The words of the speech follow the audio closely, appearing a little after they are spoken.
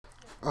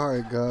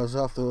Alright guys,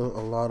 after a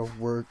lot of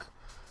work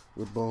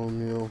with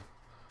bone meal,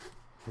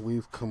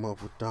 we've come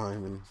up with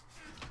diamond.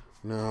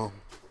 Now,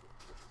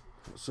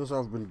 since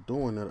I've been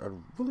doing it, I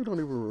really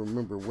don't even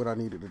remember what I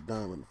needed a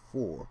diamond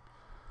for.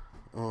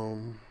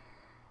 Um,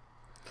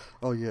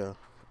 oh yeah,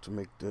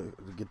 to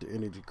get the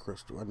energy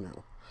crystal. I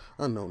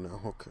know now.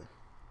 Okay,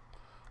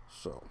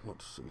 so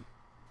let's see.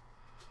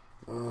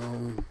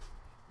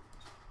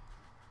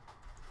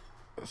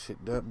 Let's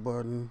hit that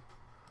button.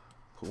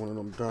 Put one of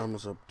them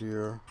diamonds up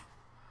there.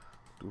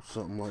 Do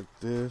something like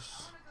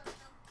this.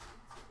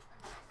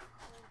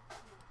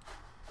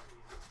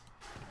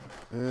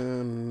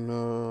 And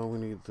we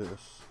need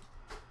this.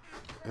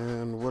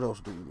 And what else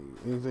do we need?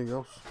 Anything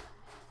else?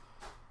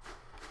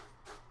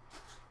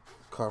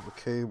 Copper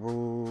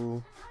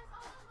cable.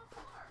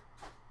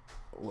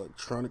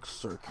 Electronic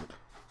circuit.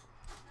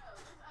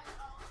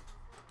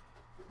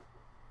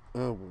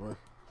 Oh boy.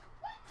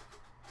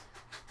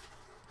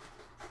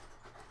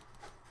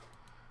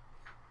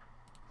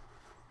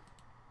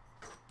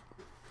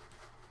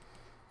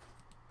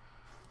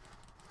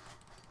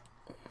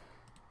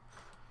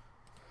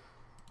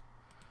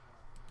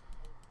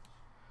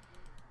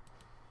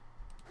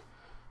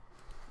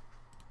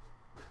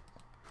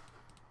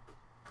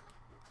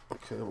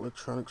 Okay,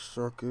 electronic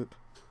circuit.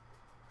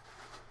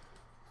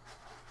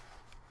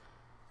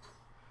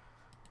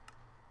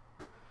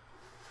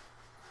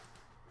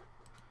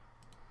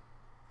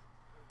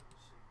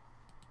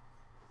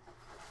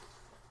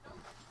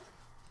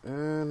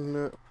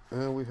 And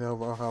we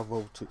have our high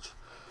voltage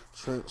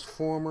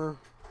transformer.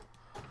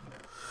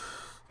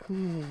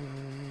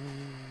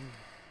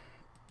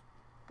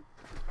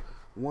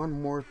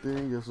 One more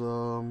thing is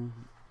I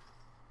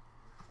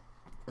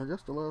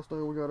guess the last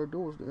thing we gotta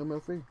do is the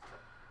MFE.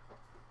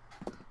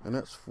 And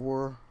that's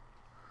for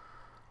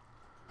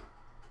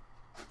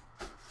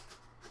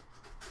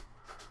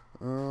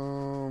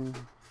I'm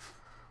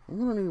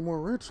gonna need more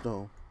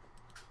redstone.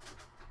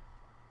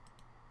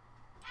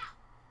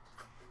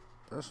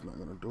 That's not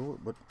gonna do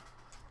it, but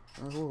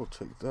I will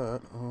take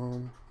that.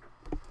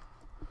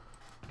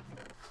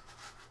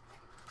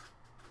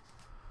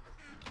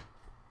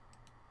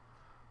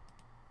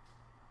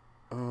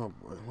 Oh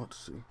boy, let's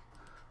see.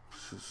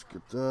 Just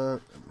get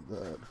that and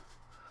that.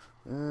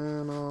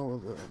 And all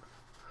of that.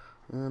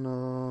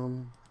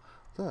 And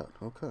that.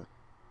 Okay.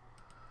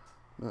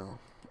 Now,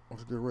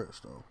 let's get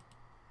redstone.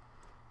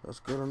 That's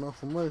good enough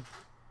for me.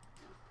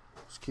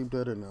 Let's keep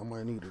that in there. I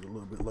might need it a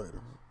little bit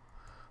later.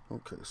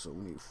 Okay, so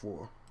we need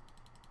 4.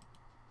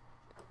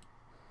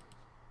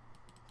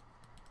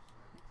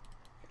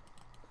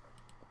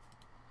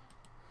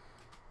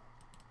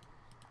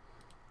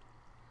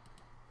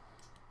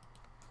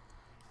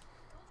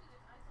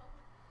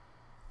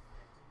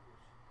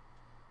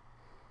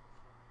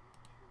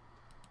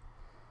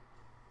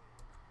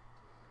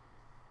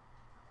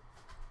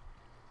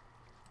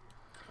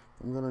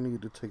 I'm gonna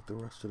need to take the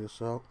rest of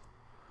this out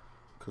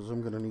because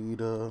I'm gonna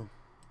need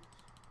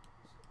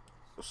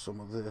some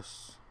of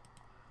this.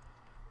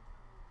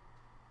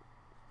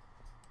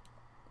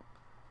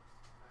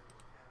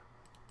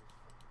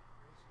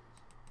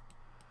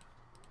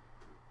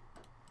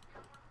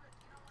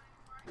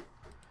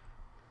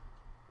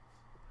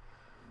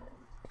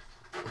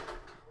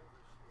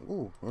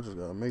 Ooh, I just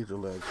got a major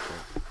lag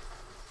spike.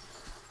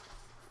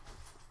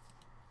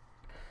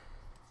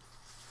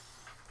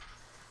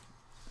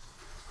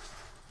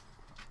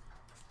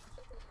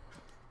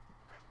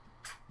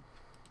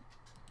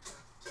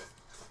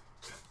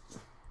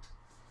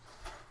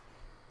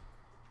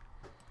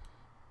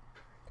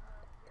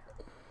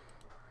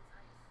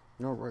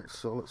 Alright,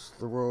 so let's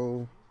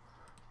throw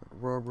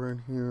rubber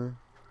in here.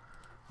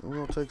 And we're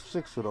gonna take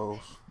 6 of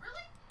those.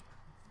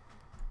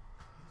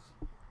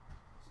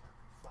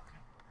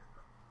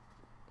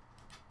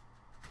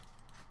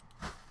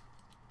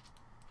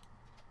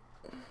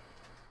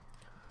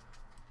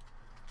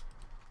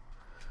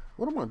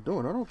 What am I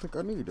doing? I don't think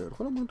I need that.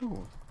 What am I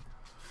doing?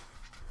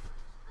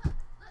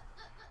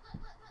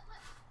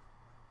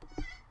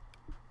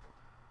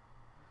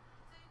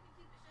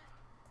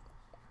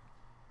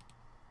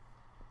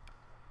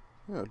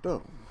 Yeah,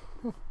 done.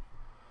 Huh.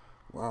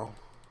 Wow.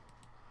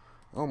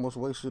 I almost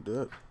wasted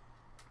that.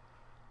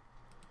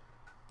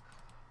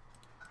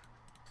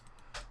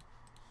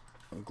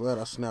 I'm glad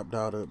I snapped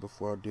out of it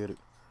before I did it.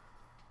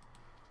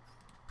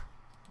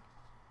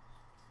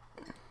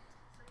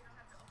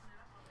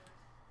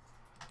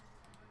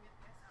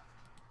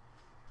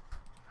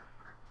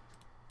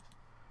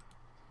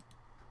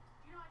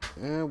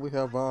 And we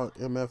have our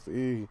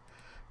MFE.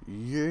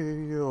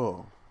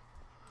 Yeah.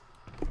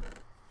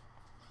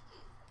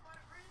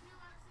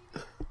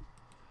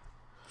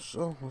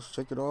 So, let's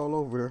take it all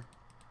over there.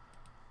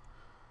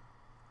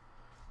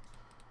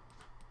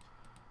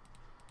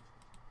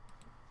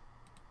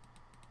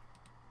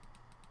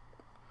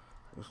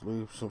 Let's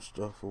leave some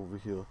stuff over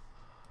here.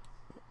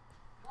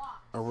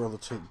 I'd rather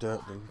take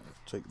that than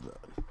take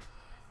that.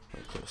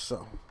 Okay,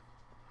 so.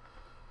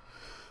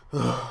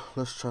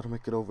 Let's try to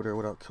make it over there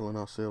without killing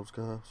ourselves,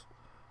 guys.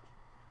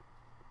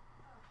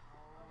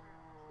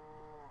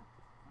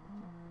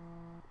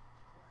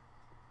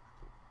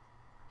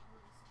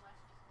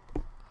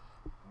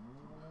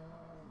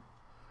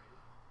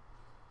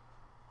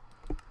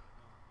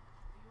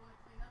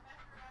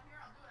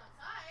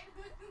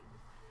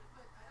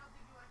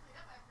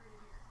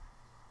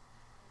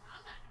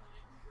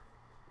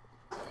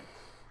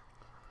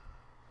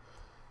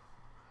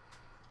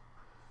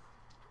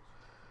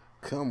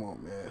 Come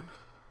on, man.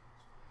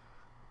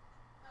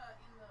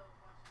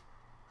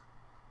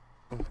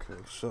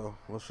 Okay, so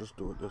let's just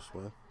do it this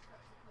way.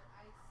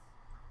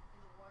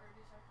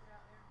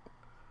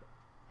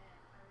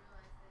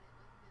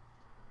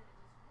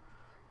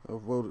 A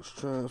voltage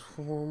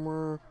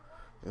transformer,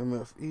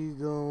 MF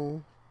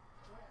Ego.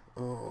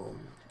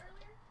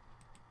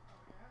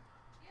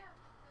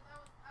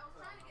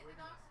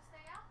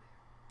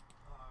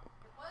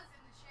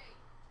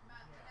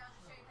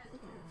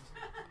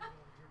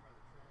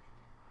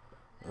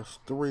 That's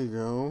 3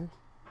 gone.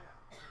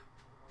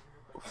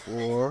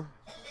 4.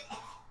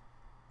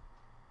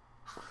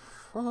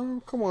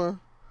 5. Come on.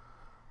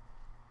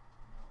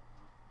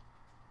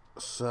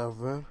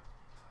 7.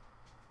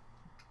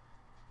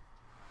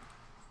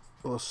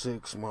 Or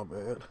 6, my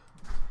bad.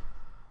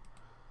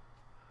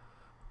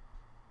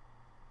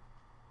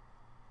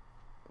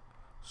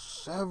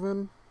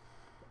 7.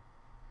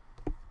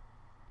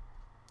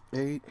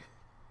 8.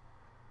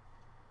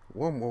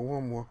 One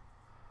more.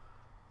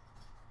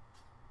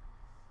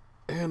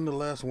 And the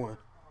last one.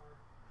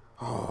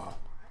 Oh.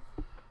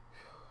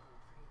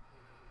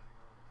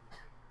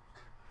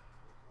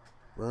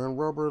 Burn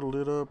rubber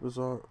lit up it's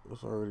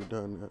already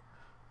done that.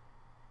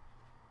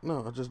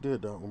 No, I just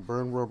did that one.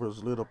 Burn rubber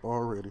is lit up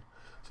already.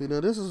 See, now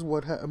this is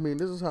what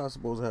this is how it's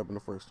supposed to happen the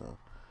first time.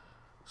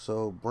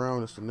 So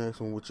brown is the next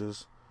one, which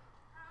is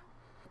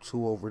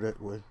 2 over that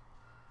way.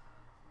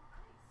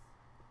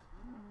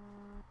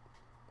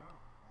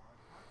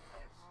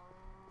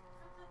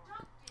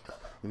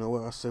 You know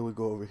what? I say we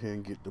go over here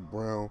and get the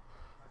brown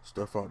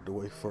stuff out the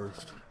way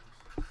first.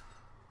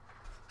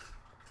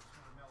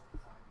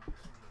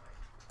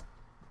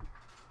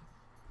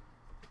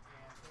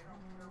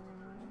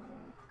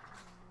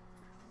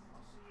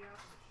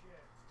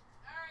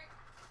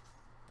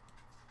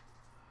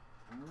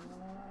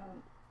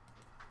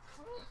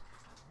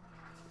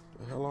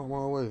 The hell out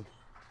my way.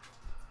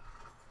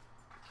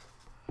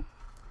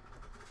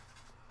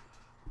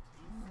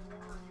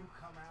 Before you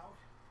come out,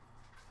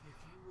 if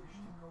you wish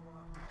to go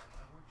up,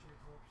 I want you to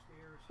go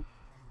upstairs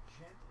and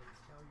gently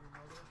tell your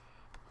mother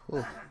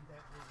that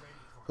we're ready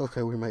for her.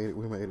 Okay, we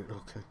made it.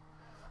 Okay.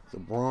 The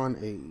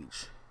Bronze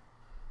Age.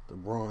 The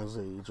Bronze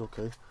Age,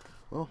 okay.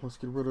 Well, let's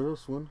get rid of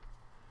this one.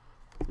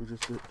 We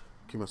just did.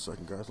 Give me a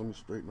second, guys. Let me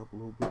straighten up a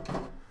little bit.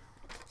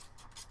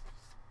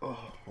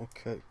 Oh,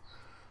 okay.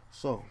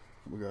 So,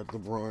 we got the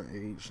Bronze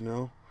Age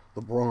now.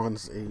 The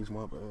Bronze Age,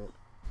 my bad.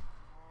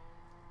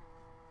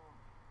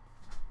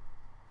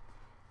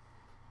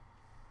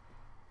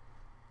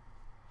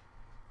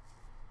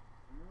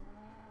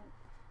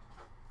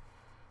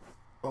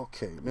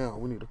 Okay, now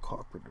we need a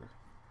carpenter.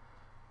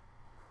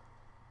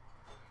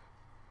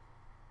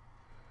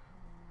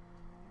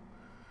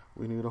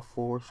 We need a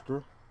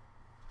forester.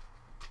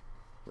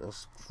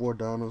 That's 4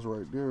 diamonds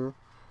right there.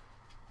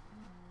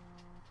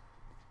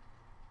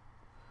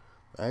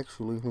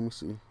 Actually, let me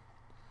see.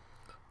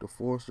 The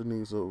forester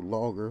needs a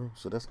logger,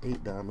 so that's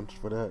 8 diamonds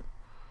for that.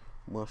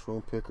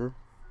 Mushroom picker.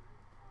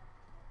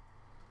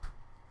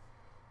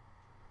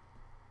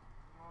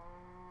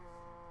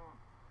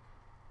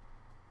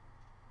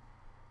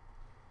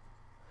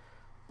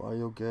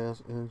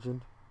 Biogas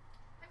engine.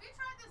 Have you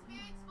tried this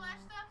V8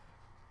 splash stuff?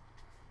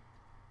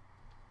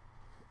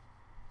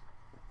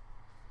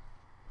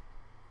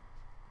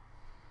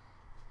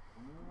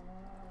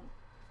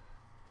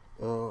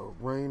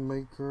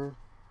 Rainmaker.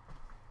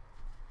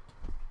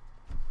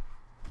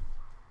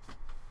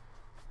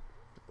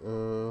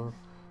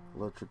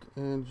 Electric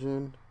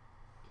engine.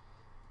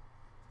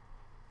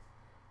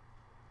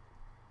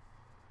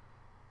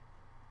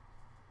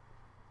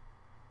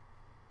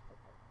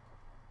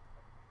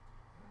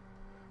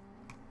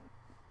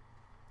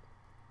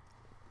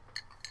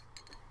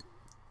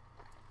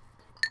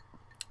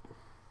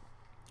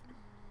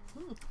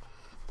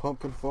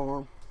 Pumpkin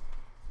farm.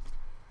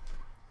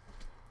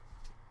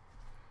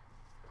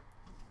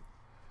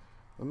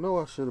 I know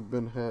I should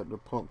have had the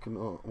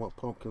my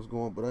pumpkins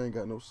going, but I ain't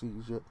got no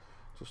seeds yet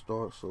to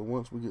start. So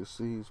once we get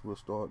seeds, we'll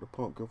start the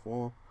pumpkin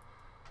farm.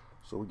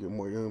 So we get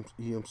more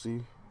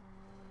EMC.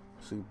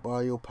 See,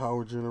 bio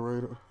power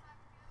generator.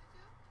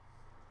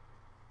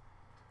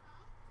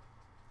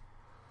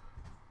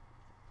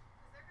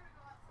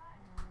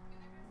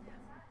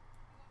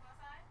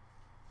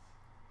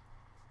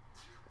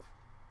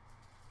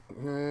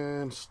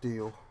 And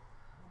steel.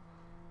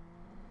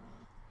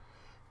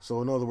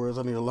 So in other words,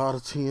 I need a lot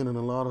of tin and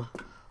a lot of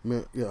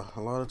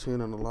a lot of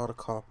tin and a lot of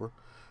copper.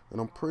 And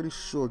I'm pretty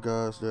sure,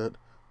 guys, that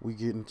we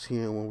getting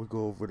tin when we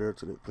go over there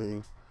to that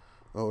thing.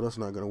 Oh, that's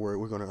not gonna work.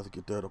 We're gonna have to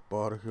get that up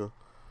out of here.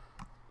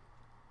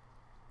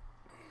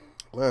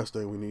 Last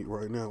thing we need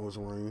right now is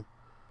rain.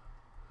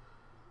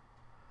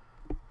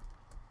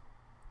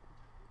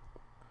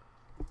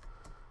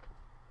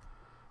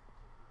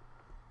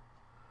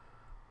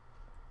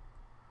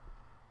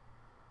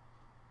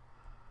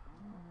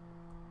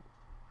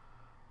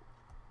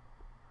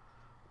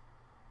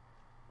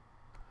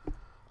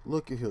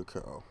 Look at here,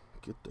 Cal.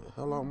 Get the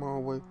hell out my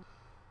way,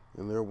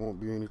 and there won't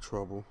be any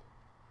trouble.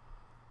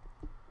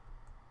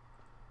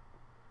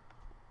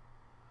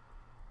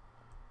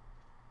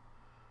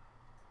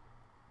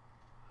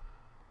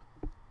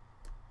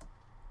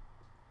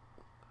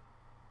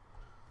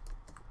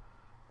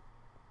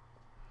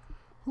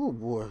 Oh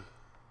boy,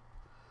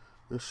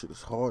 this shit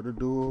is hard to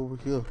do over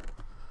here.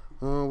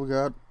 We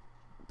got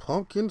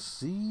pumpkin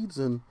seeds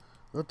and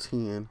a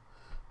 10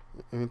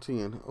 and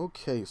 10.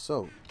 Okay,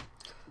 so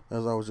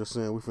as I was just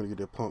saying, we finna get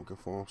that pumpkin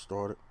farm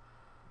started.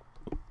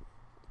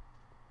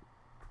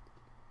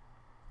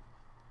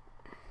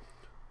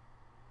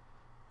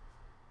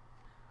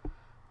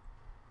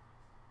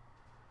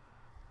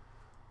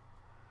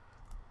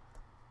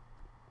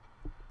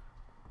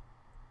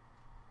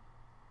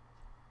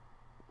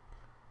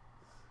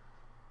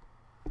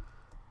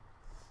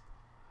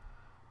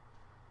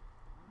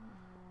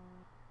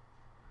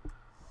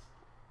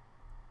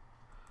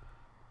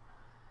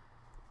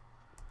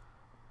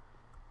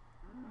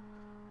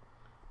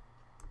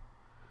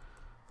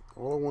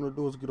 All I want to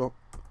do is get off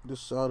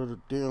this side of the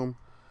damn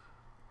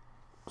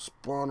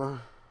spawner.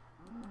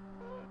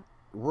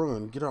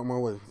 Run, get out my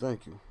way,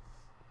 thank you.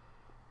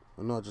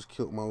 I know I just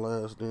killed my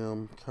last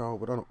damn cow,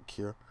 but I don't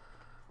care.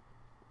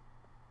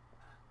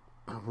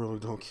 I really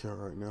don't care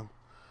right now.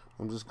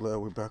 I'm just glad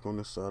we're back on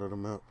this side of the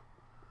map.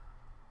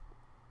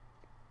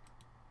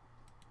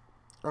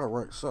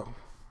 Alright, so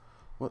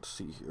let's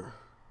see here.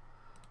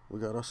 We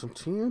got us some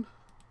 10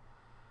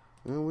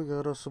 and we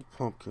got us some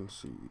pumpkin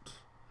seeds.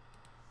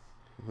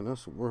 And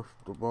that's worth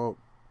about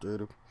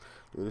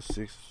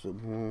 36.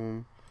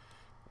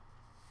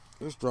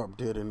 Let's drop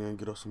dead in there and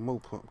get us some more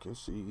pumpkin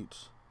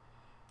seeds.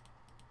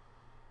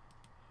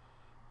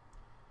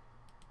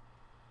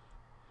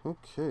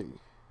 Okay.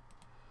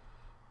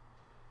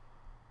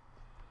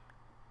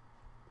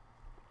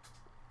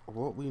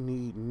 What we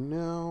need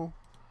now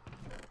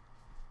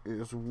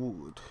is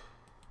wood.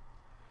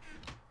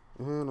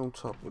 And on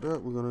top of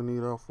that, we're gonna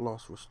need our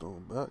philosopher's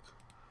stone back.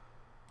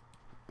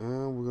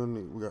 And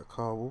we got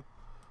cobble.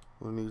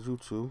 We're gonna need you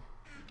too.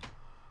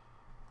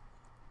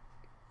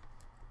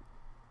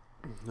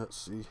 Let's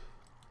see.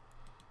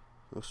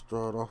 Let's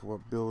start off by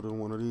building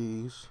one of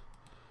these.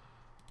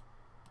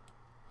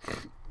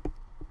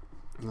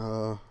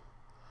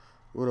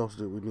 What else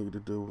did we need to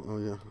do? Oh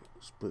yeah,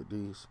 split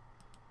these.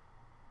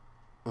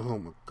 Oh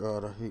my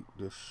god, I hate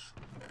this.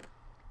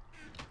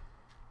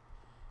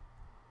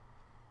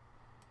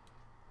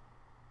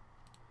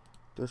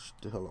 That's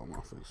the hell out of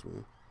my face,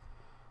 man.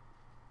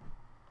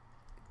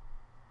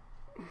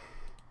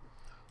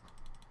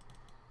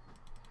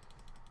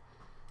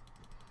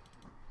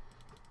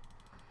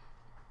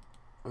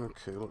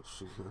 Okay, let's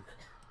see here.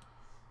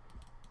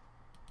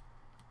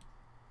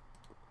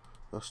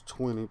 That's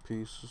 20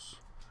 pieces.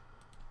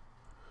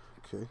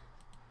 Okay.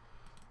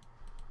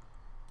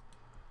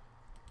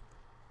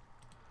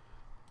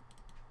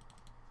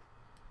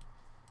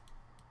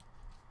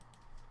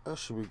 That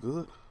should be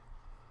good.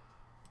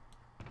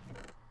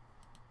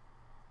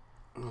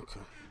 Okay.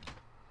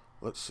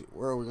 Let's see.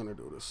 Where are we gonna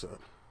do this at?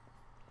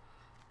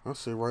 I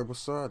say right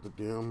beside the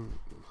damn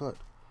hut.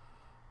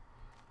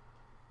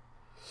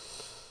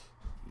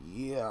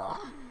 Yeah.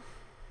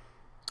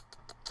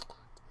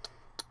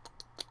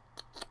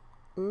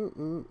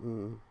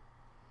 Mm-hmm.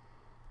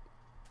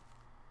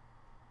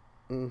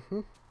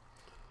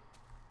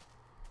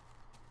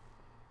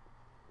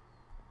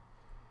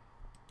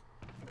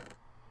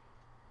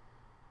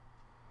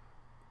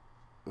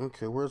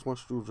 Okay, where's my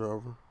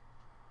screwdriver?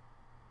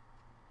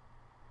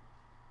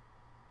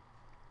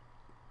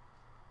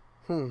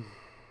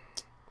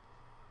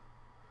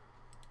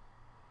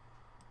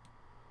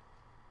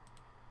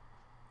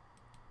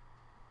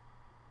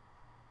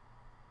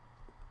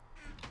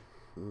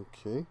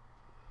 Okay.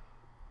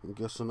 I'm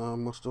guessing I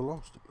must have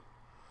lost it.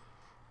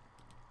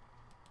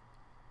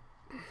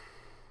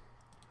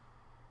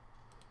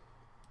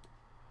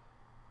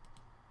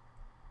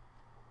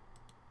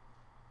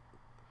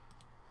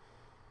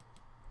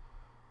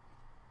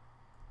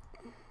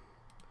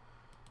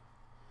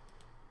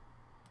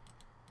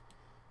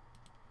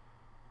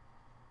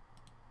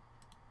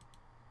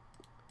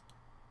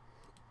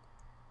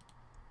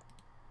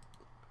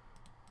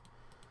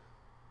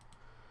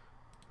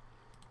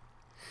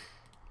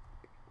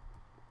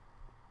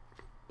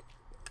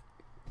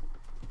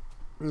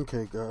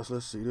 Okay, guys,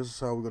 let's see. This is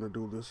how we're gonna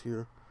do this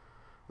here.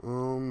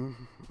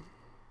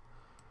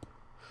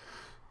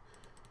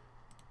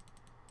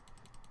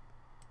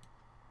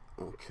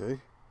 Okay.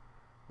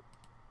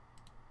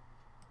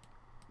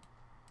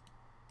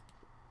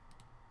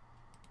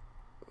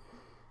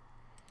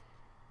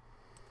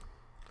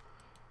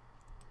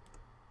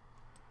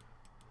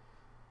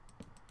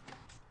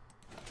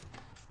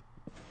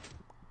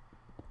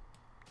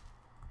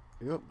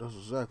 Yep, that's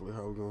exactly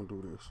how we're gonna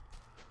do this.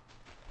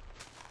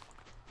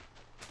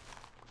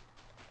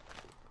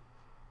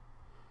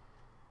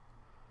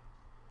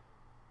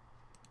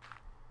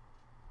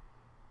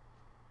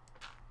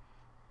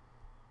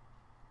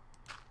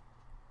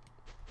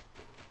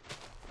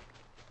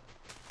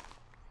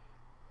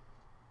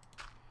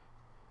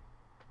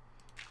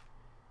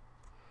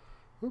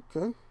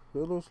 Okay,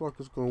 that looks like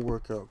it's gonna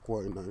work out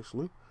quite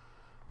nicely.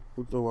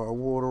 We throw our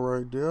water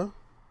right there.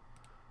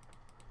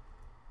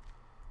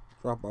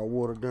 Drop our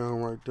water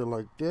down right there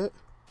like that.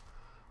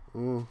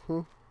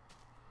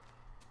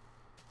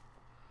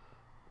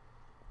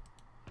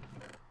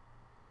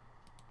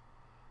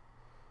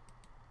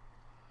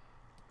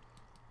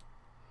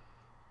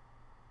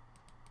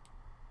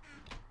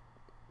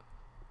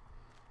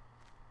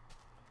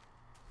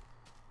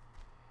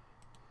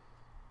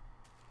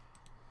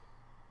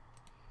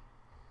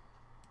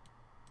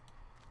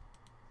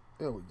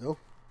 There we go.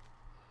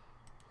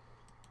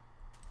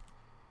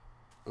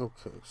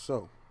 Okay,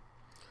 so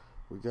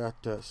we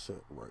got that set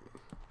right.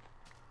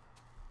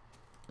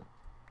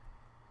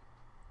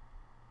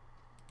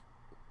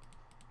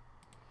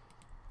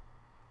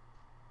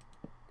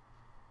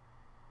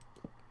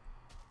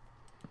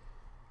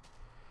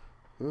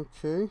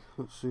 Okay,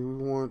 let's see,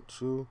 we want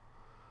to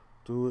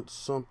do it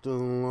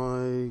something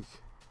like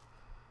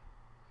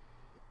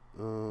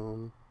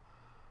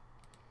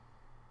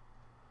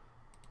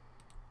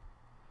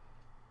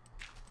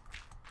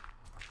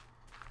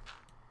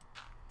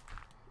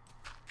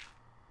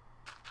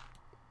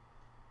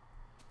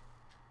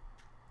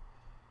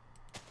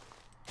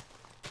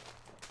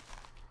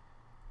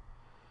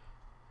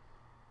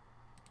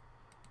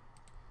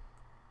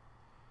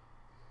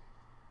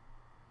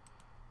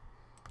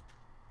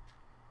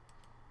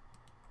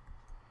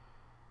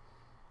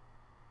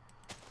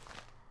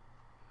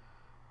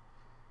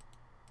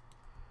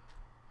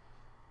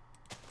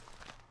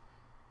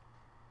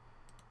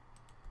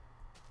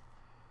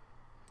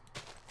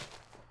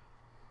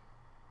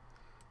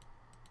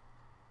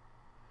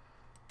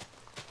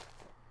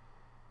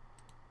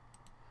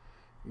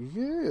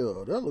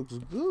yeah, that looks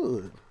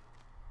good.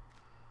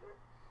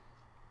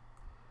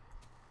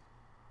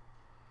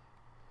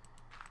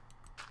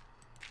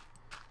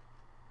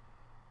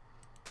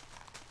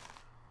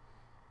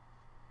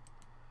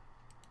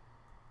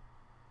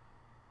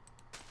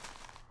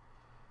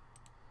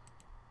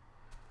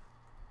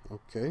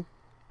 Okay,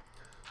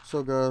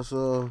 so guys,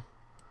 I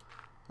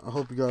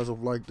hope you guys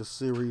have liked the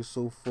series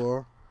so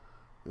far.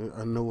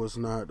 I know it's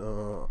not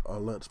a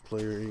let's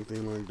play or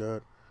anything like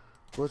that,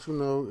 but you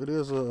know, it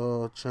is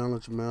a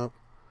challenge map,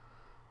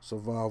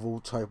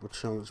 survival type of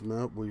challenge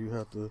map where you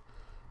have to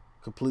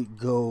complete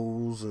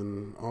goals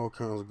and all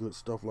kinds of good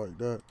stuff like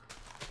that.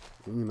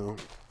 You know,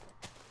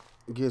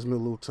 it gives me a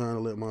little time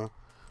to let my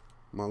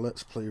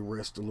let's play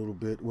rest a little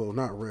bit. Well,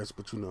 not rest,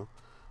 but you know,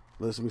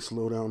 lets me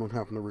slow down on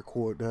having to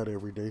record that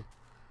every day.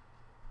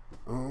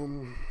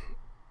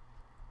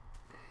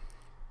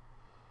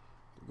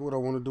 What I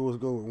want to do is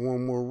go with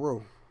one more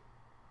row.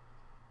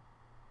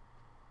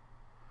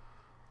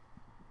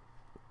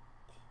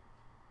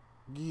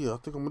 Yeah, I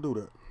think I'm gonna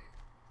do that.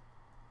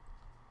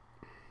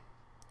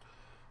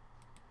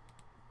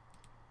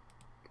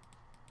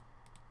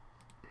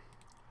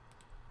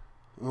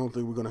 I don't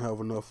think we're gonna have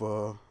enough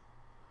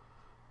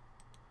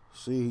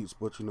seeds,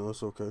 but you know,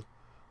 it's okay.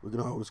 We can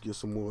always get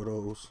some more of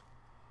those.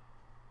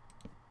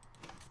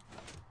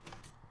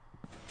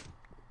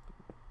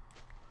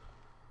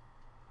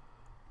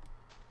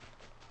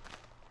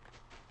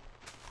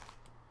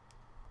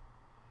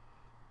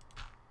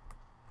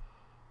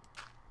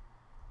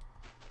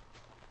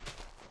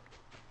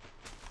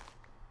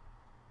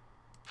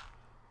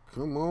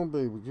 Come on,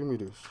 baby, give me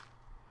this.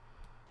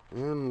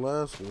 And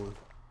last one.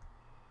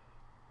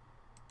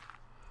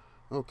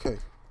 Okay,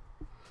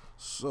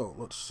 so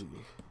let's see.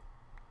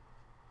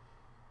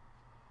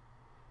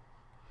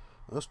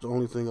 That's the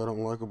only thing I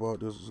don't like about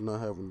this is not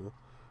having the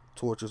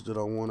torches that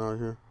I want out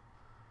here.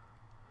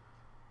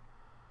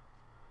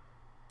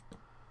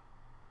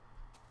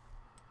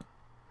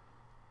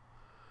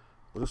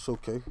 But it's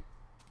okay.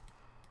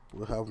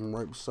 We'll have them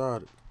right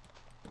beside it.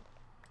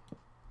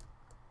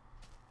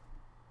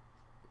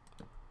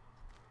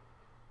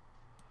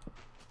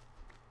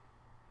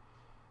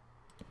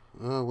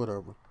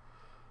 Whatever.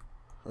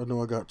 I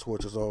know I got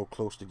torches all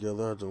close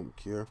together. I don't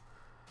care.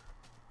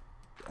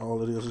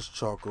 All it is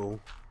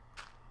charcoal.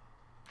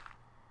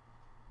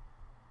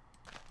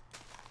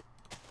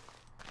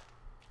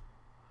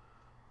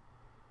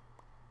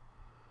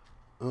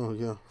 Oh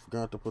yeah,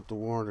 forgot to put the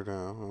water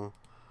down, huh?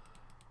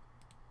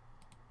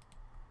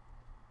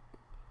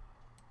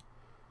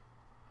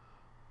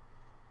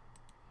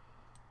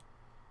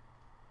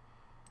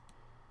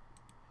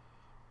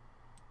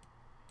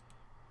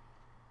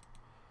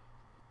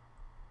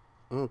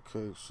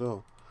 Okay,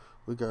 so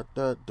we got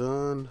that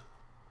done.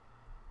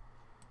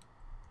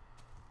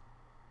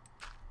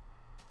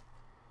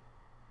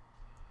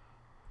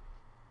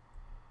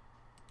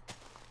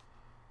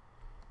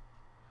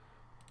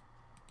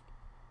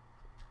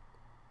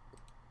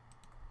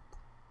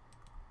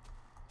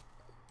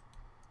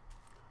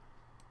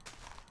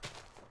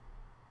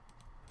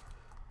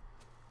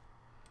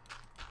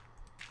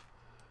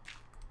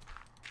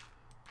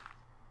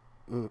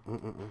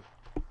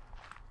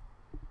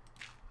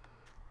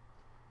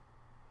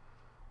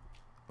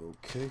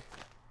 Okay.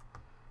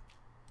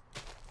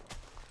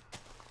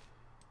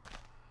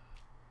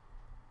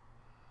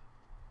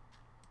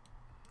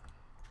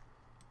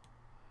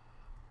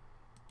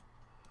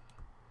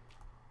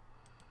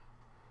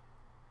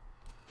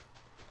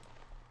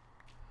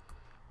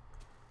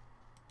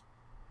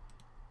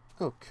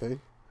 Okay.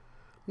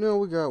 Now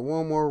we got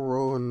one more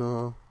row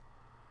and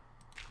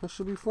that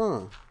should be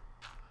fine.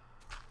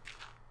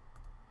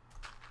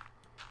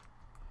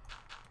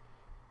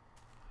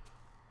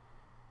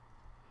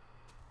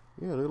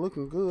 Yeah, they're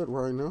looking good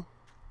right now.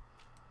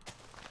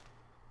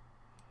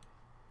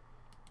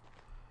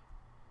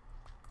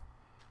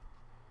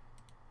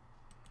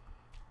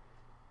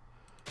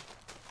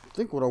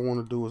 think what I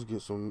want to do is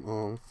get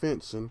some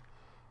fencing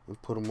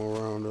and put them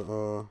around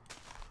the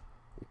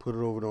put it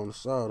over on the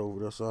side over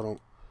there so I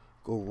don't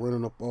go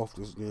running up off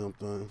this damn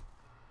thing.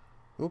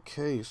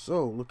 Okay,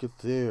 so look at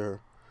there.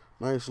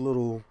 Nice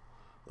little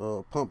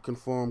pumpkin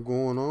farm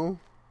going on.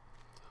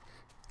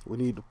 We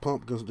need the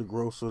pumpkins to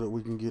grow so that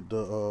we can get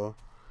the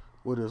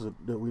what is it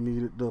that we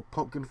needed, the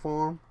pumpkin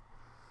farm.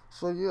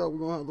 So yeah, we're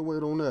gonna have to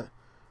wait on that.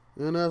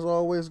 And as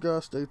always,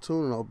 guys, stay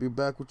tuned and I'll be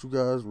back with you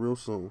guys real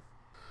soon.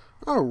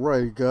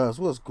 Alright, guys,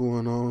 what's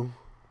going on?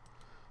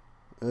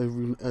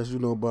 As you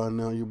know by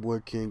now, your boy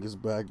King is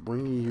back,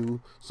 bringing you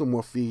some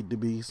more Feed the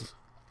Beast.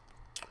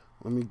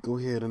 Let me go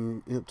ahead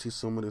and empty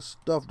some of this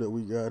stuff that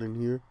we got in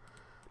here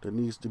that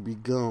needs to be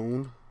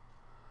gone.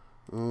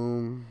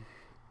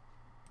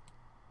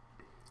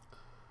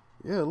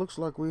 Yeah, it looks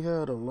like we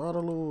had a lot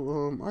of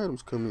little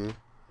items come in.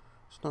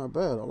 It's not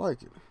bad. I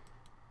like it.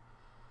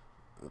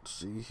 Let's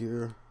see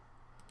here.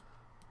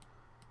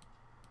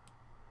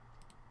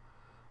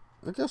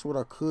 I guess what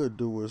I could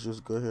do is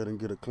just go ahead and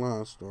get a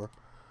Klein Star,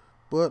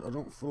 but I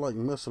don't feel like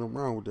messing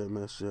around with that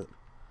mess yet.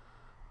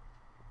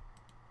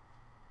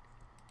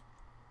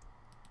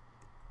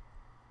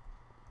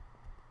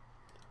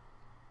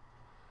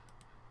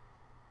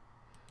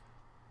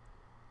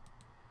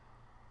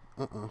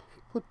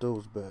 Put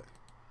those back.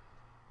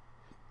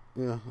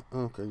 Yeah,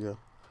 okay, yeah.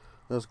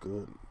 That's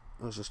good.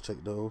 Let's just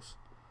take those.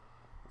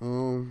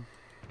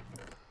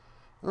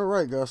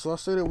 Alright, guys, so I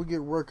say that we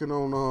get working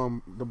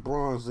on the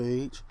Bronze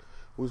Age,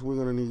 which we're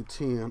gonna need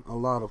 10, a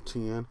lot of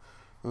 10.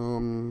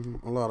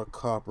 A lot of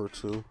copper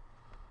too.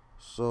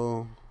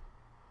 So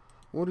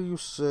what do you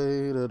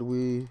say that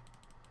we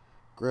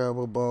grab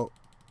about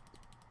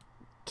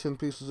 10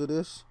 pieces of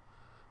this?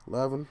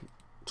 11,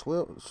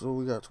 12, so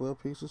we got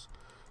 12 pieces.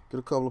 Get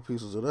a couple of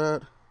pieces of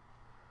that.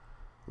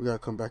 We gotta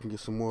come back and get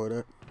some more of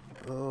that.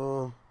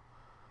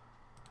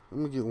 Let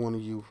me get one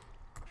of you.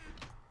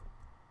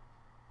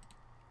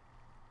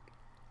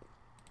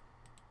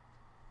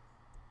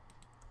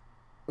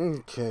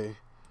 Okay,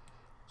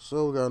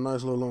 so we got a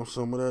nice little lump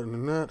sum of that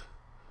and that.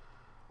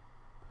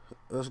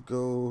 Let's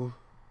go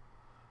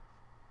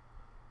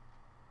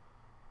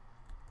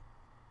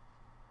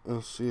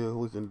and see if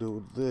we can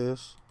do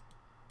this.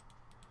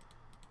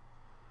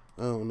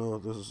 I don't know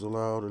if this is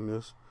allowed in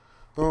this.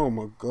 Oh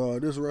my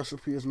god, this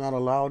recipe is not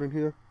allowed in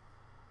here.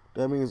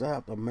 That means I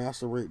have to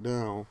macerate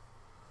down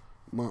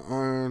my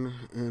iron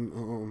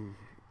and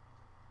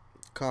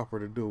copper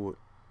to do it.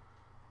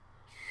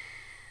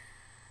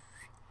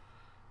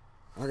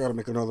 I gotta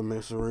make another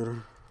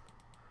macerator.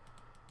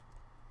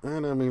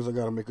 And that means I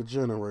gotta make a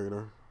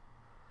generator.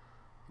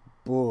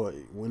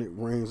 Boy, when it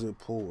rains it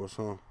pours,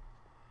 huh?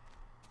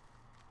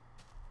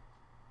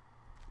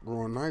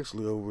 Growing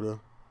nicely over there.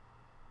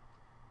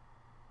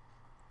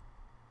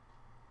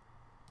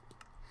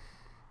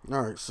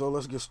 Alright, so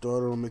let's get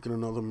started on making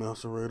another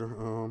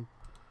macerator.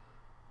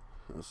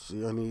 Let's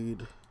see, I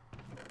need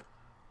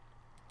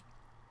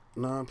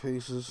 9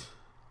 pieces.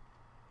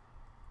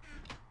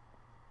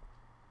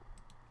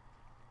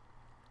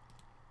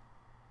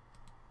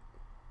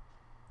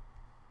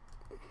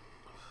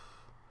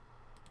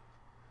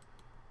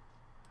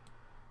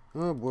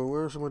 Oh boy,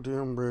 where's my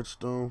damn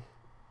redstone?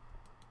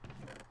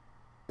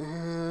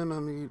 And I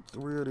need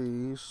 3 of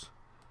these.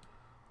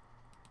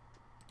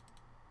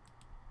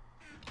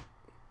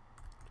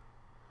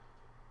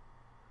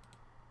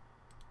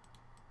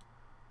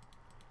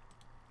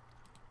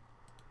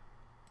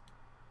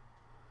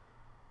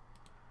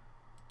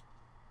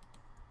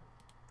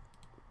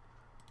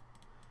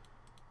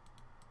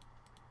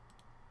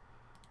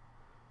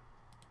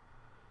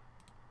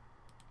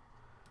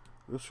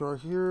 This right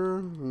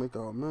here, make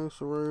our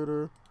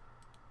macerator.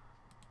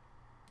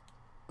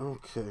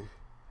 Okay.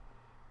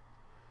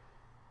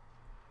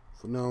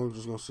 For now, we're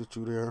just gonna sit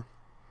you there.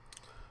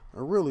 I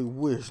really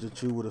wish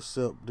that you would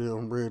accept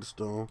damn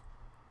redstone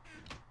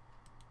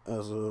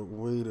as a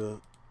way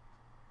to.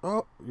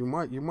 Oh, you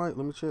might.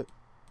 Let me check.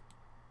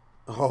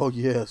 Oh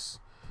yes.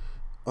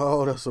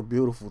 Oh, that's a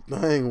beautiful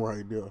thing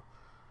right there.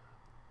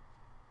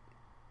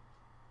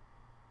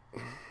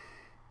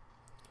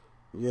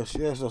 Yes,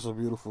 that's a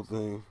beautiful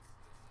thing.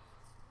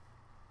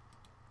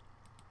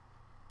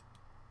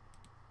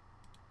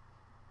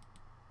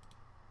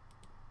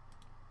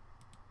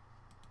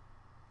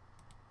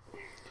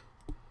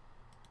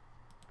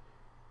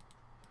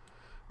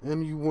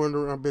 And you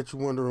wondering, I bet you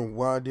wondering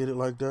why I did it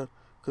like that.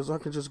 Because I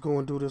can just go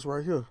and do this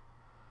right here.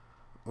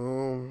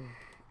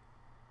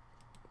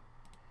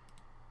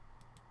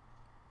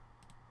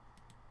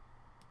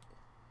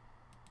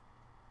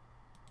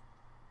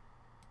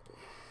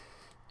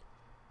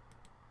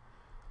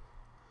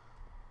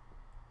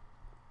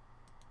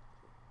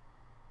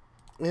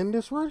 And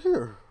this right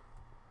here.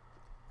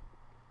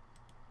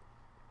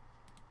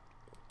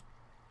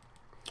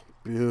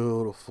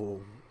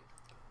 Beautiful.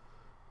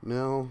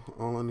 Now,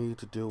 all I need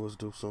to do is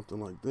do something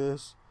like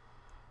this.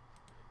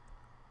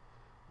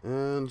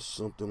 And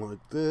something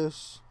like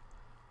this.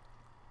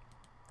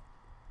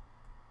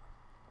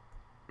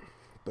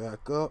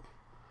 Back up.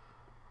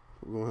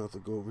 We're going to have to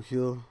go over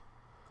here.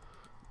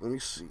 Let me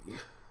see.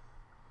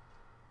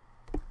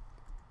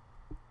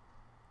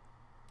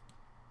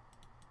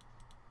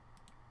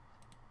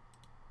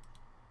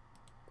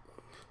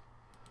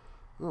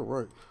 All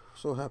right.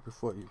 So happy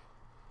for you.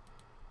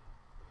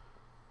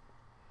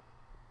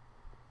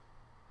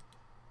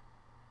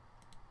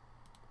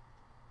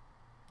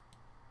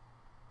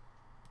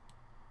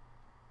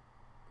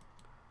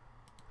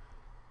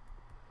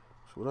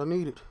 That's what I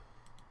needed.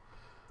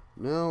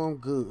 Now I'm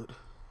good.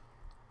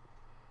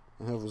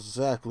 I have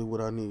exactly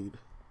what I need.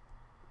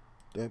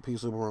 That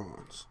piece of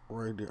bronze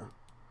right there.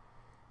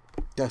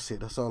 That's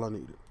it. That's all I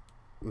needed.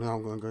 Now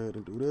I'm going to go ahead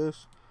and do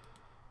this.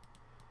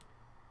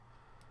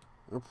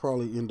 I'll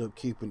probably end up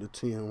keeping the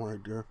 10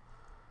 right there.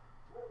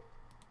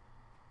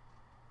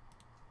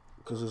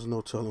 Because there's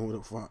no telling what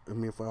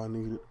if I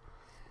need it.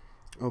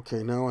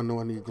 Okay, now I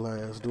know I need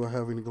glass. Do I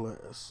have any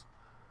glass?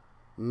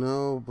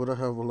 No, but I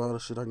have a lot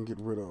of shit I can get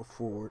rid of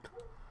for it.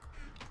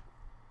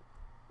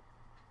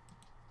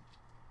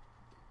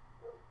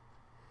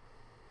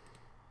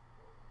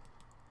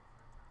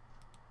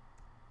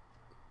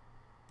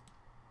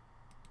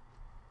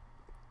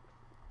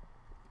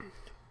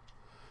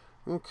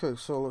 Okay,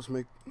 so let's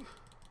make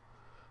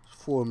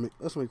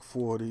Let's make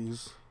 4 of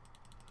these.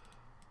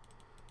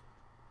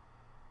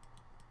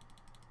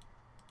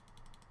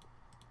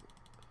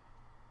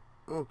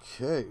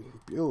 Okay,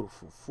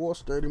 beautiful. 4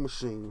 sturdy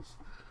machines.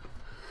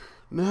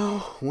 Now,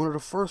 one of the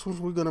first ones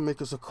we're gonna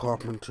make is a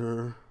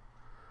carpenter.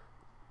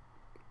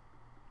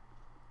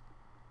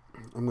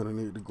 I'm gonna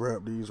need to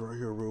grab these right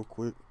here real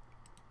quick.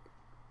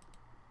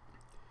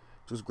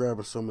 Just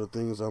grabbing some of the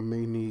things I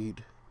may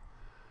need.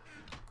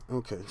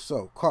 Okay,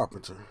 so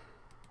carpenter.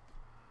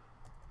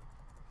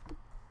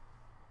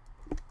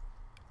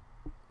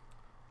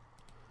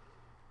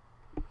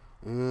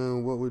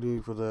 And what we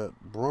need for that?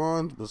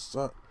 Bronze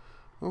beside.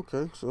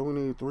 Okay, so we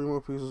need 3 more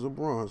pieces of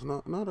bronze.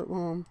 Not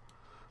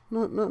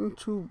nothing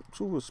too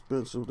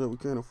expensive that we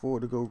can't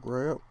afford to go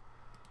grab.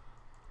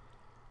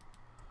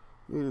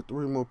 Needed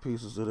 3 more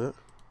pieces of that.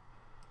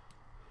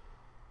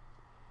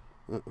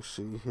 Let me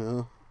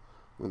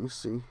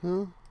see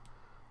here.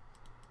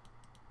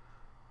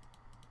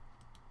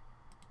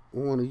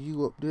 One of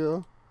you up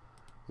there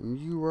and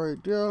you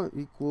right there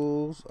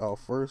equals our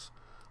first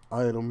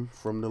item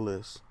from the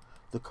list,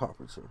 the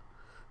carpenter.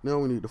 Now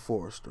we need the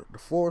forester. The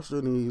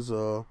forester needs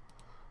 8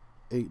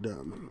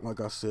 diamond, like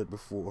I said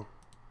before.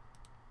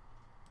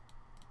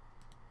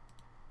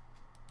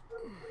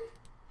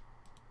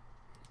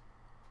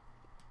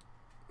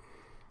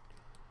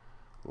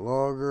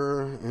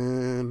 Logger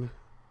and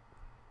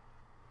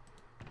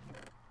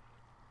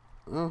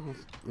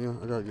yeah,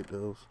 I gotta get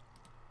those.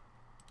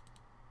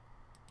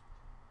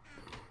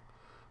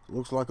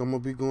 Looks like I'm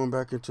gonna be going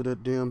back into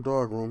that damn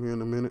dog room here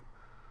in a minute.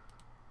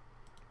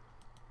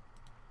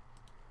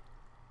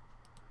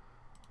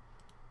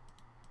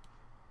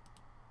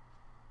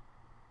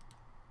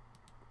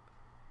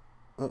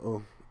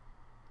 Uh-oh,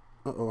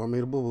 I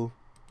made a boo-boo.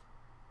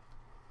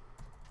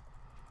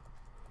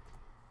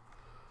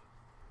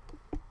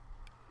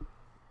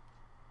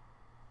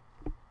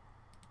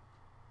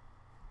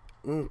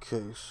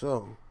 Okay,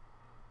 so.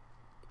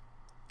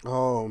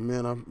 Oh,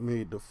 man, I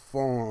made the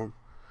farm.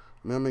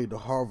 Man, I made the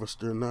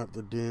harvester, not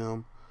the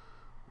damn.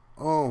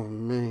 Oh,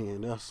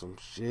 man, that's some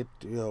shit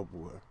there,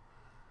 boy.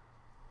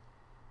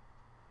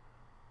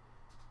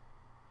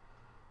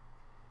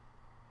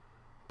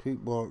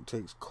 Peat bark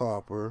takes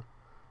copper.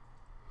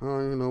 Oh,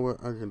 you know what?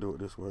 I can do it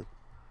this way.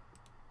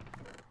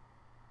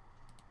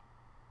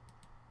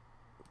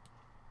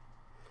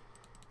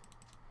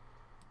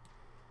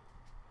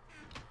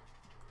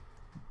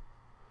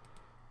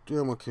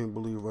 Damn, I can't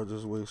believe I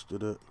just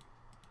wasted it.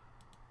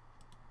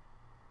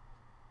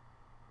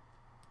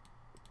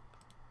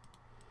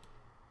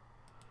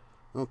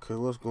 Okay,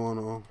 what's going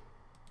on?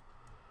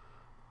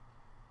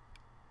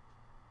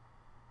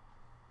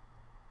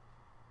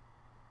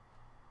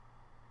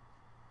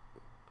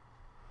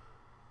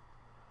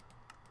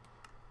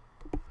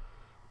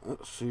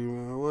 Let's see,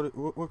 man.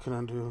 What can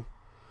I do?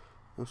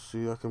 Let's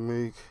see. I can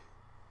make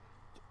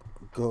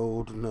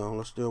gold. No,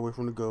 let's stay away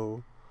from the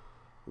gold.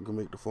 We can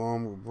make the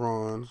farm with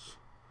bronze,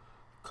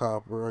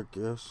 copper, I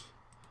guess.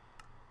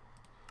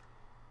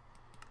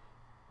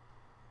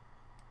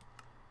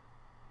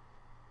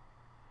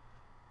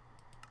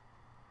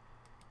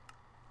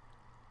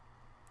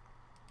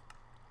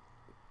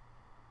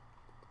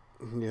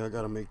 Yeah, I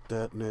gotta make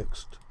that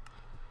next.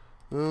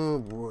 Oh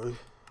boy.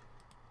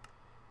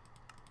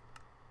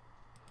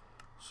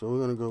 So we're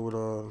gonna go with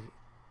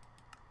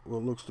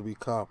what looks to be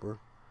copper.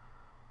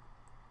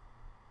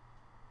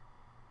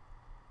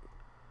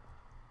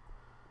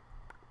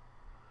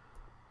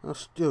 I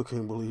still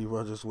can't believe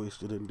I just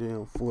wasted a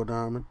damn 4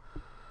 diamond.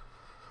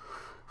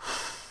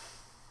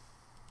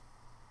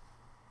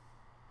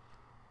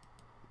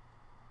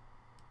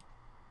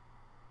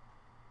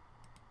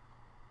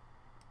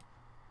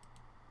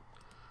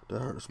 That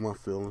hurts my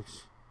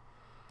feelings.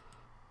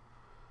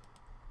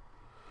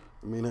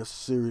 I mean, that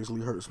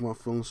seriously hurts my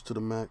feelings to the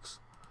max.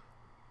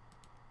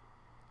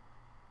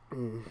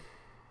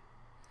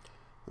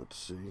 Let's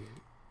see.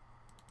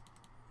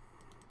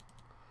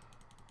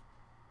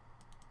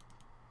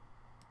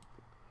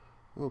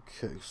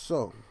 Okay,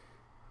 so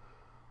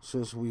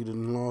since we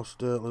done lost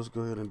that, let's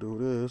go ahead and do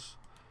this.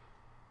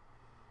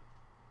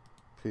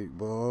 Peak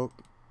bog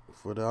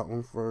for that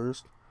one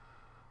first.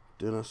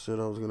 Then I said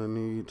I was gonna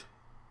need.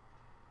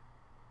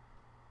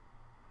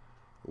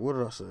 What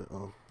did I say?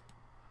 Oh.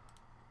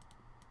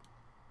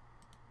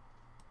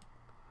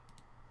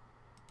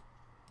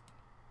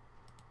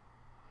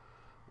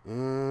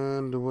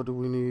 And what do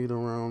we need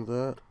around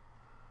that?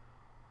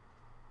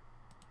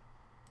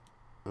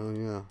 Oh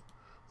yeah,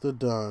 the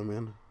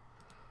diamond.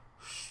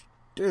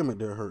 Damn it,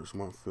 that hurts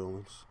my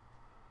feelings.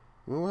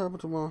 What happened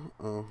to my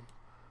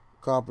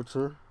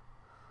carpenter,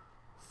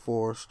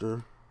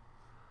 forester,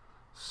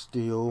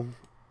 steel,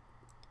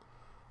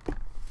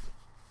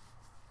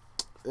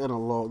 and a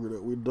logger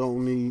that we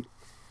don't need.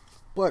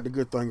 But the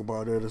good thing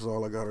about it is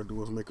all I gotta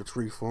do is make a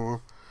tree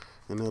farm,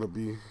 and it'll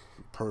be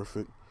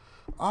perfect.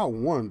 I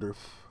wonder.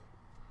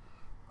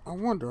 Oh,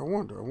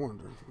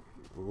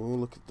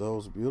 look at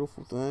those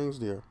beautiful things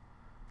there.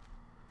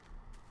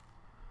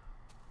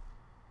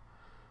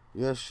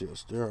 Yes,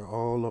 they're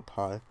all up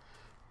high.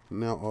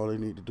 Now all they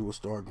need to do is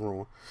start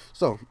growing.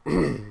 So,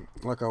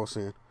 like I was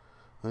saying,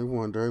 I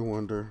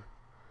wonder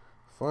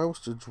if I was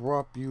to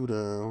drop you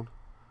down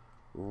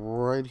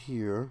right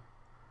here,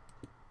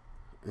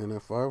 and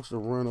if I was to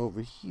run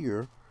over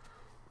here,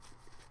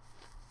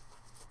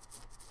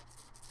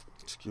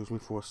 excuse me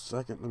for a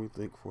second, let me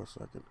think for a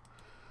second.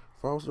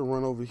 If I was to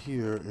run over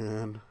here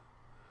and,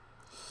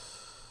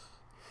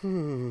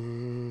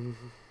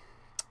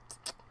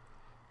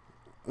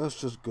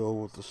 let's just go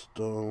with the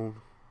stone.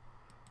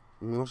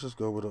 Let's just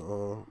go with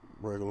a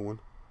regular one.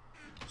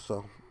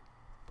 So,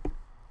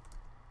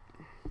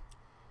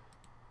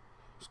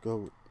 let's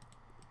go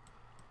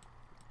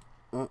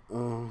with,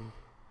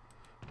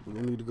 we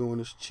need to go in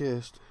this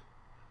chest.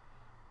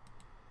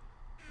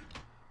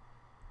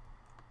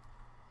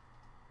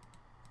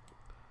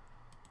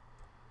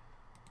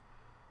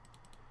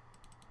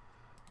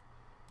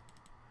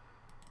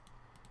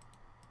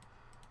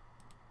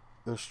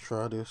 Let's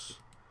try this.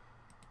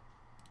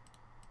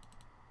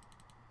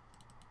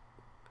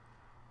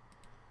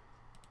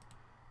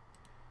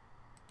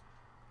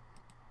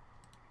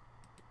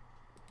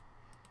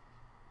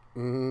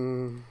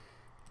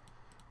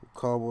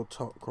 Cardboard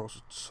top across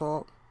the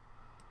top.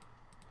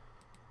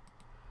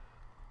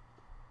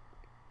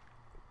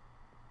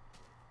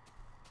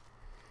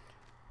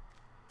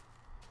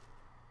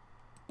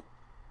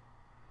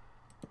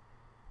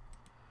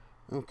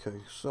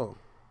 Okay, so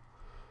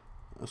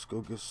let's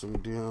go get some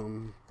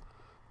damn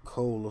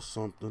coal or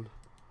something.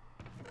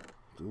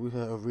 Do we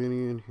have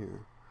any in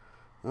here?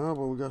 Ah,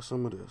 but we got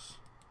some of this.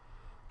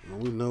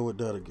 And we know what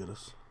that'll get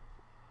us.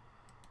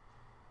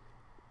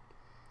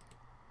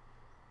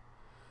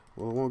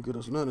 Well, it won't get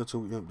us nothing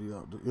until we empty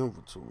out the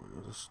inventory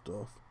of this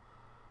stuff.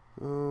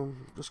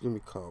 Just give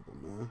me copper,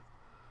 man.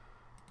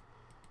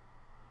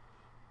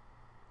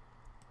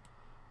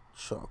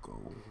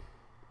 Charcoal.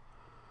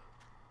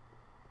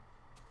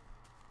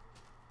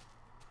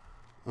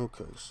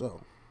 Okay,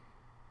 so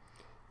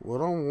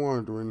what I'm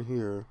wondering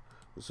here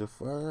is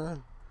if I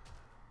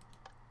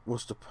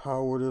was to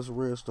power this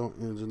redstone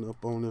engine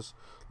up on this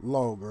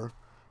logger,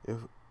 if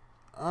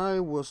I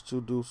was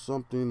to do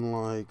something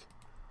like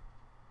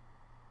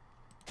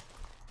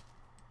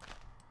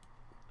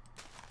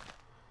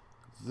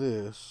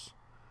this,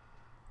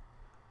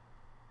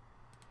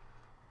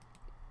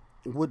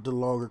 would the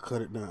logger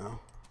cut it down?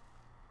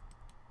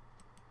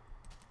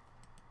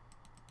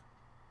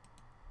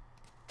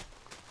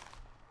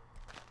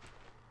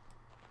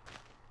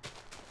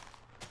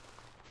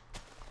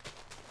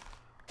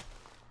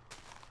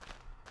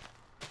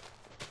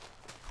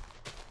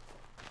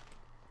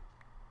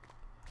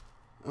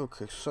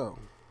 Okay, so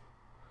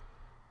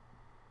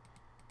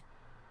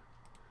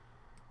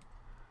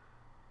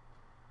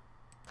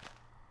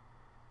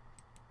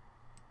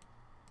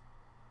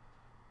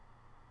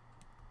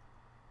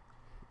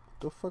what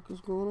the fuck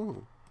is going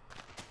on?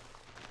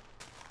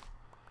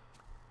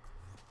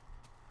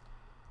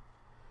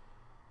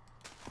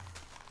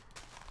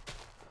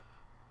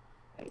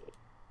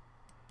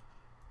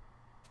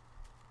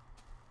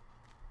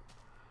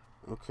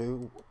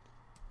 Okay,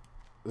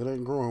 it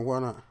ain't growing. Why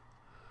not?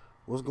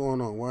 What's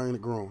going on? Why ain't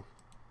it growing?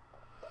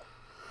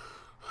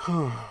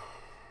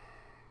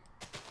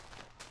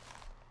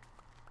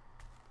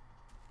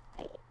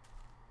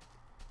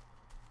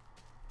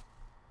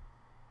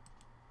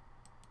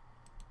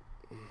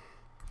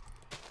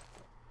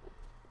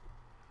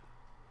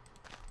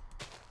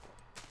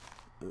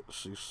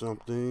 Let's see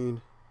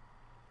something.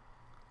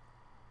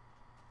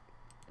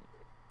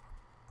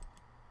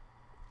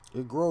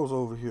 It grows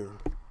over here.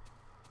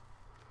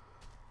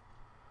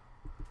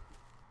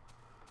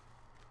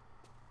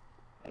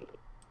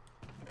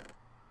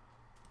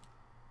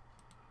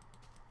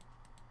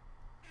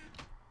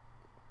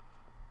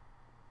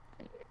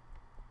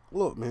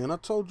 Look, man, I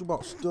told you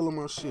about stealing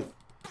my shit.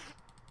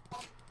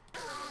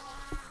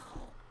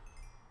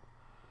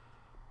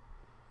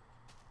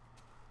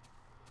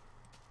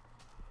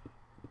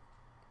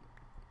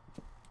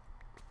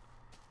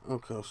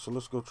 Okay, so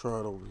let's go try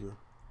it over here.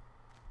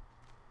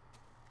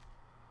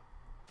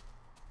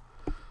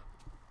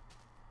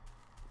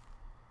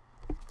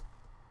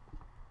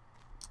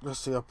 let's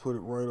say I put it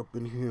right up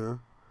in here.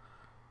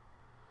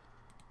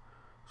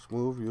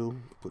 Smooth view.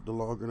 Put the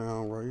logger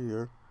down right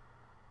here.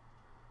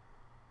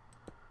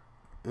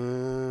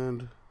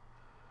 And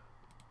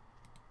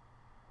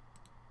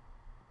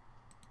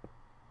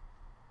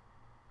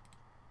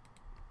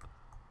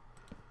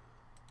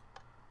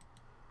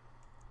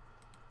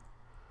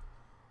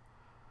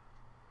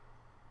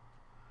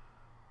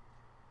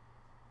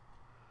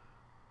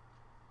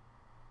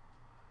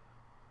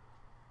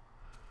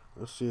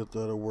let's see if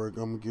that'll work.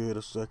 I'm gonna give it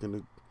a second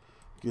to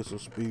get some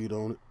speed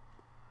on it.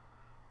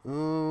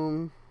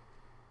 Oh,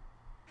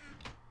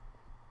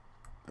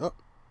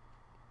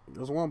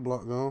 there's one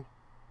block gone.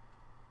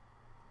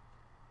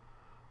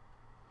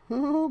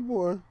 Oh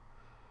boy.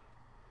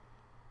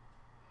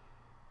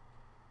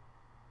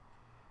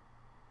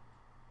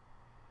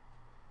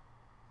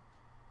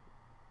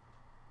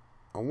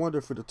 I wonder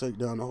if it'll take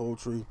down the whole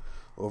tree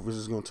or if it's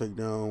just gonna take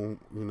down,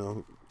 you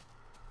know,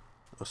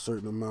 a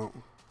certain amount.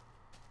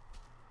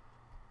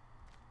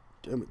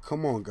 Damn it,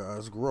 come on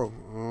guys, grow.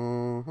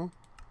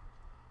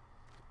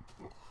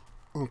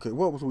 Okay,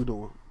 what was we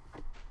doing?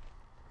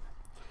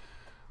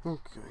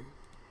 Okay.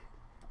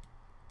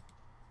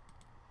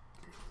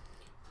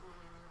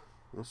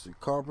 Let's see,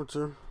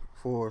 carpenter,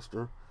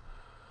 forester,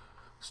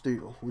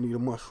 steel. We need a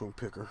mushroom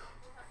picker.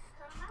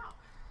 Cut 'em out.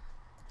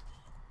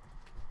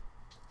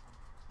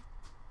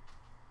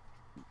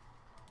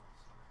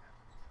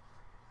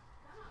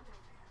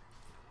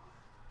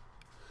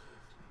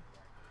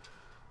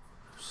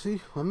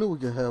 See, I knew we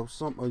could have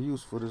a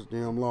use for this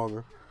damn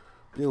logger.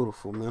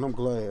 Beautiful, man. I'm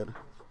glad.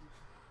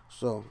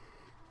 So,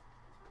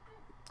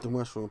 the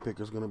mushroom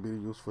picker is going to be the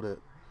use for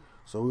that.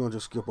 So, we're going to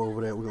just skip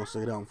over that. We're going to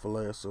say that one for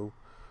last so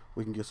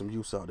we can get some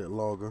use out of that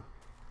logger.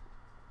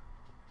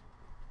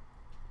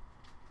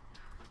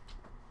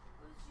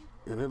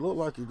 And it looked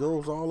like it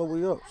goes all the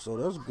way up. So,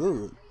 that's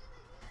good.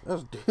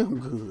 That's damn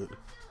good.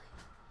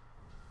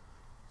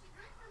 She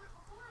drank from it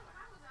before when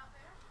I was out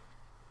there.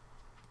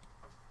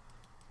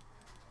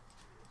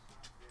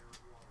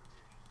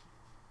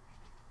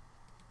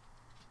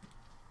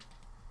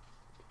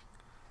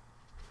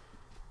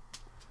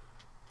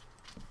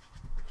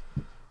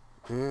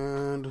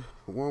 And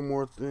one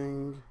more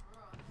thing.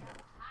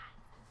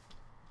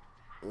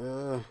 We still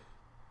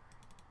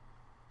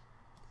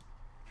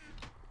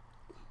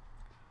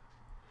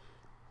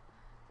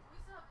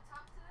have a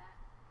top to that?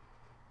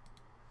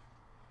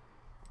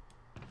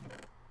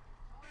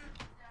 I wonder if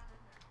it's down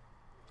in there.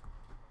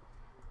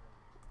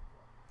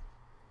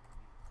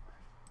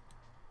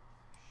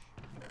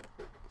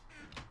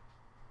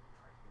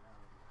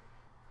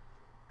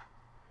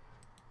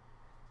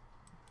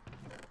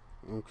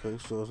 Okay,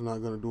 so it's not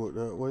going to do it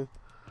that way.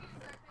 We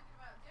need to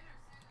start thinking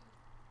about dinner soon.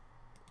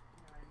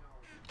 Yeah, I know.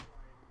 That's why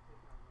I didn't think I'm gonna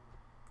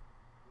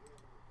be able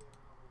to get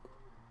another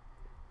load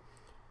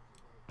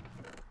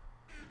today.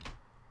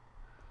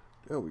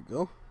 There we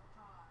go.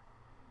 Hot.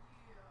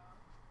 Yeah.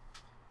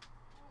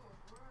 Oh,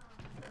 bro.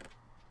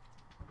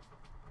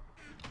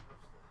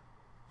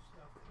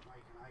 Stuff that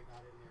Mike and I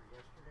got in there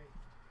yesterday.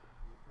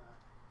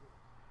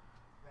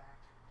 Back.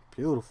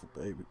 Beautiful,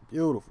 baby.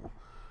 Beautiful.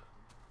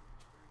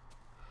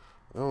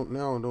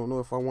 Now I don't know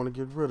if I want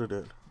to get rid of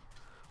that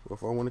or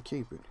if I want to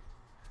keep it.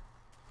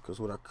 Because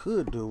what I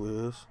could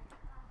do is...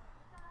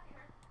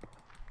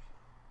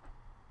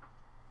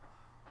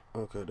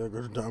 Okay, there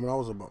goes the diamond I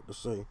was about to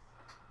say.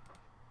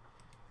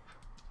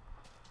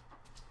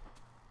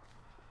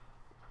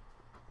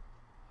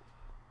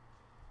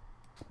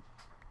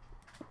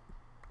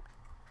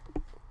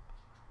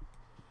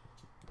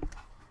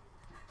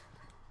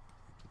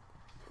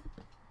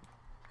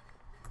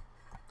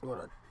 What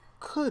I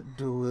could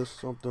do is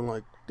something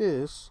like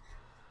this.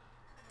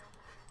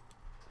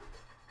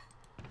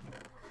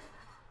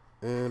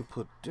 And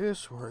put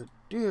this right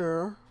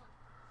there.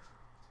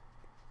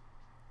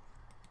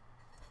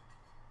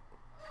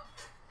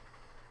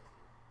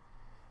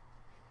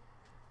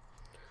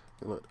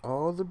 And let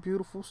all the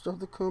beautiful stuff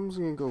that comes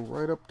in go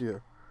right up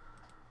there.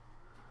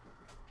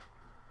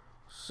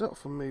 Except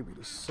for maybe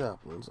the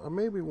saplings. I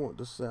maybe want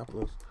the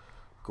saplings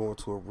going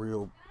to a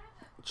real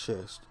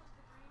chest.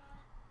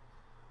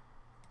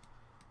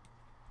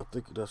 I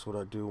think that's what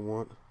I do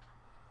want.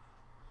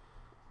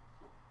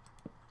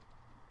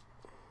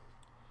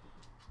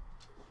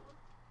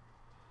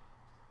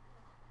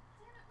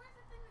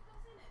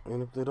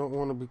 And if they don't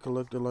want to be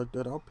collected like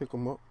that, I'll pick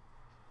them up.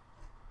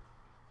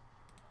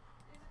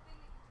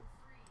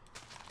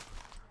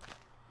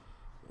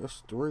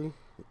 That's 3.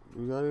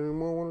 You got any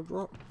more want to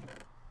drop?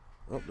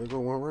 Oh, there go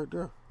one right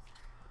there.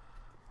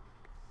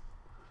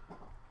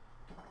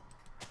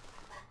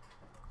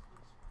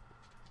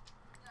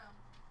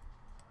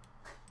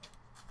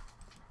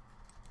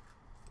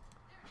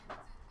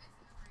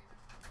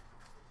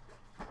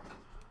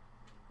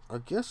 I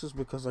guess it's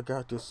because I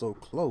got this so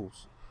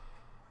close.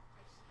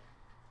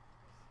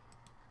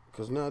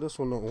 Because now this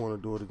one don't want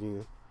to do it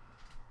again.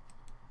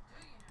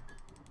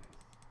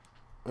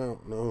 I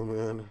don't know,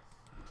 man.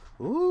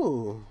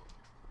 Ooh.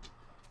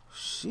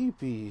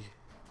 Sheepy.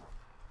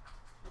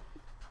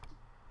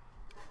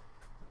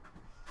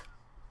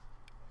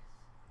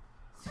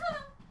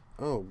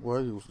 Oh boy, I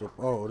used up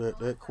all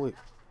that quick.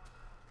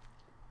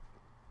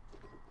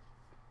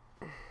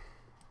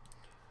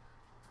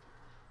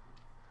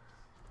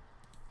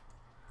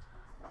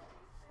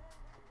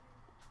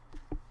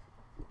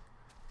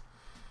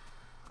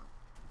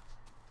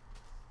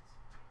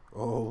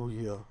 Oh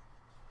yeah.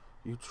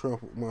 You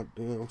trampled my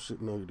damn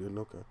shit. No, you didn't.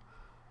 Okay.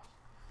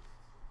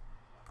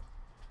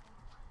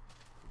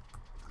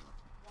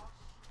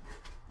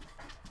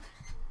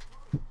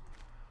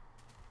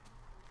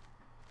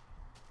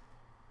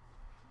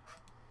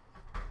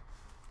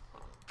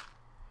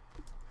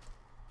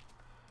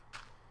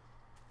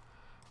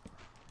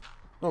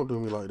 Don't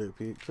do me like that,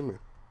 pig. Come here.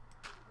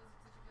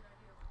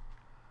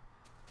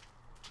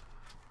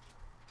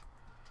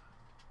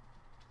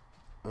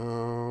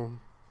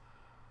 Um,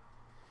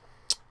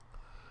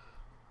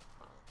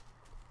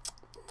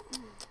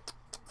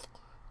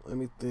 Let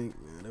me think,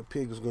 man. That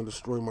pig is gonna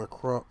destroy my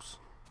crops.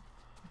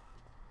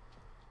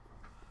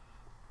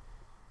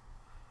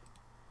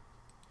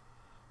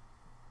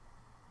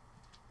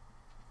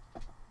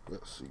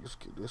 Let's see. Let's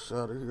get this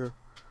out of here.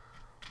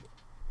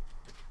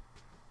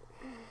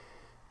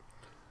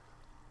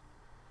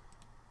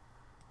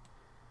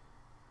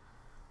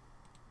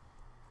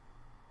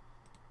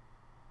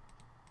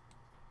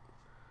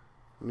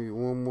 Need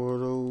one more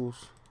of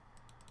those.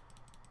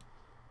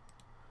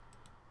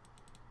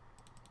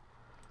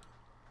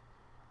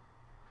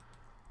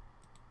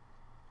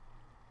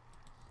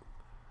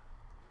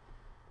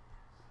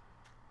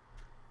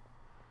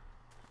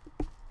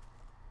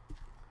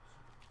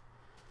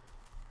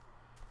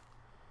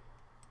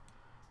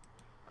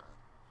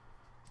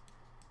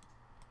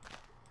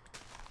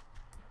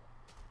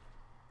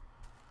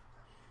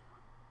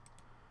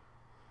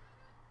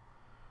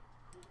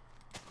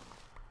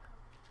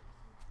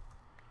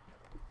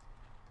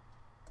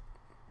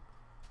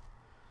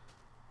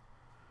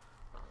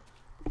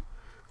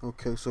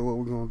 Okay, so what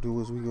we're gonna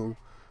do is we're gonna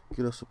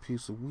get us a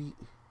piece of wheat.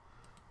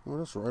 Oh,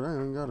 that's right.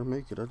 I ain't gotta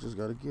make it. I just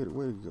gotta get it.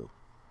 Where to go?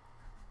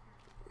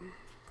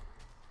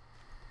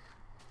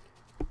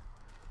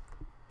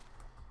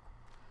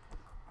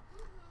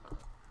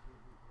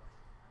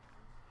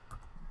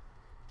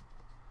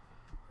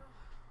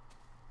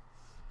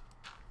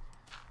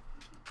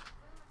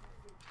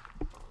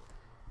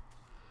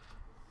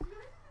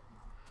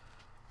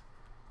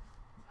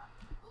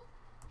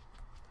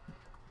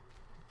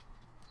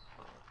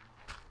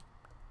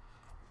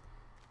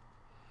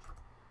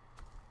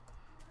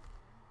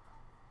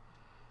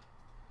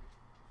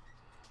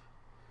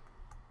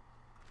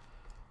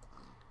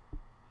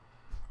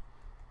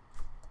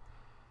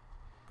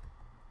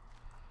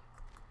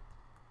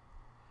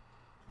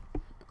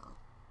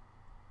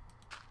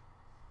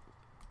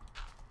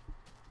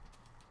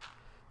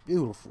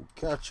 Beautiful.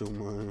 Got your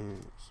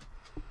minds.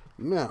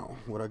 Now,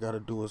 what I gotta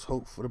do is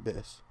hope for the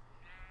best.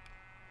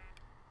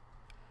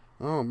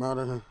 Oh, I'm out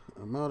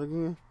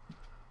again.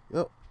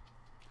 Yep.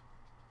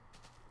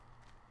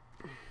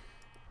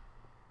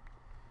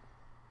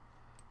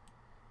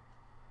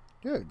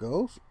 There it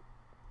goes.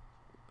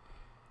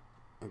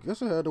 I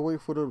guess I had to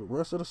wait for the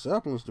rest of the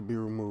saplings to be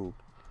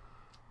removed.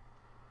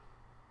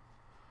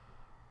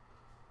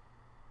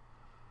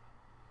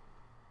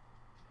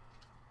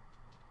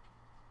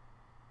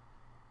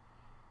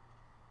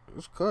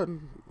 It's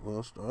cutting. Well,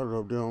 I started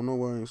up there. I don't know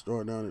why I ain't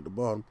started down at the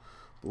bottom.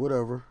 But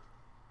whatever.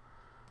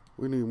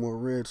 We need more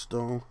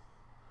redstone.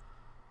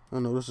 I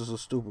know this is a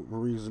stupid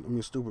reason. I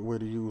mean, stupid way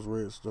to use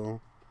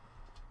redstone.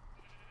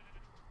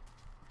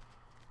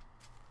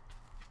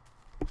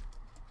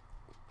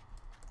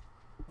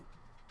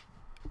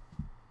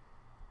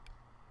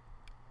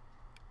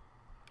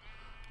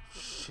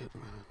 Shit,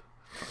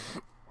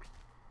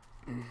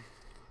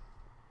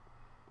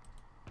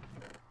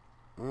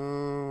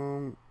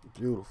 man.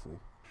 Beautiful.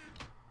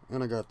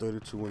 And I got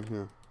 32 in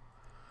here.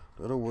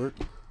 That'll work.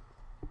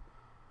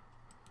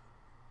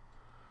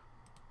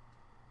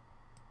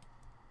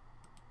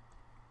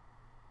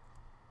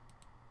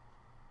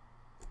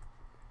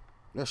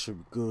 That should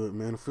be good,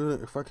 man.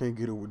 If I can't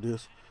get it with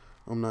this,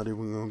 I'm not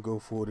even gonna go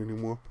for it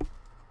anymore.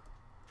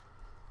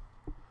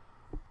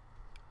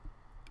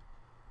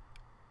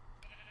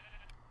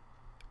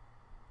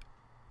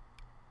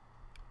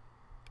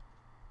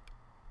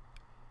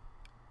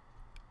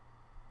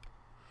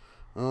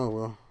 Oh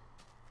well.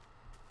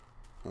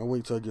 I'll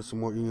wait till I get some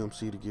more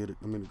EMC to get it.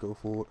 I mean to go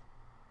for it.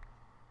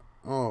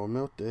 Oh,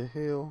 melt the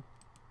hell.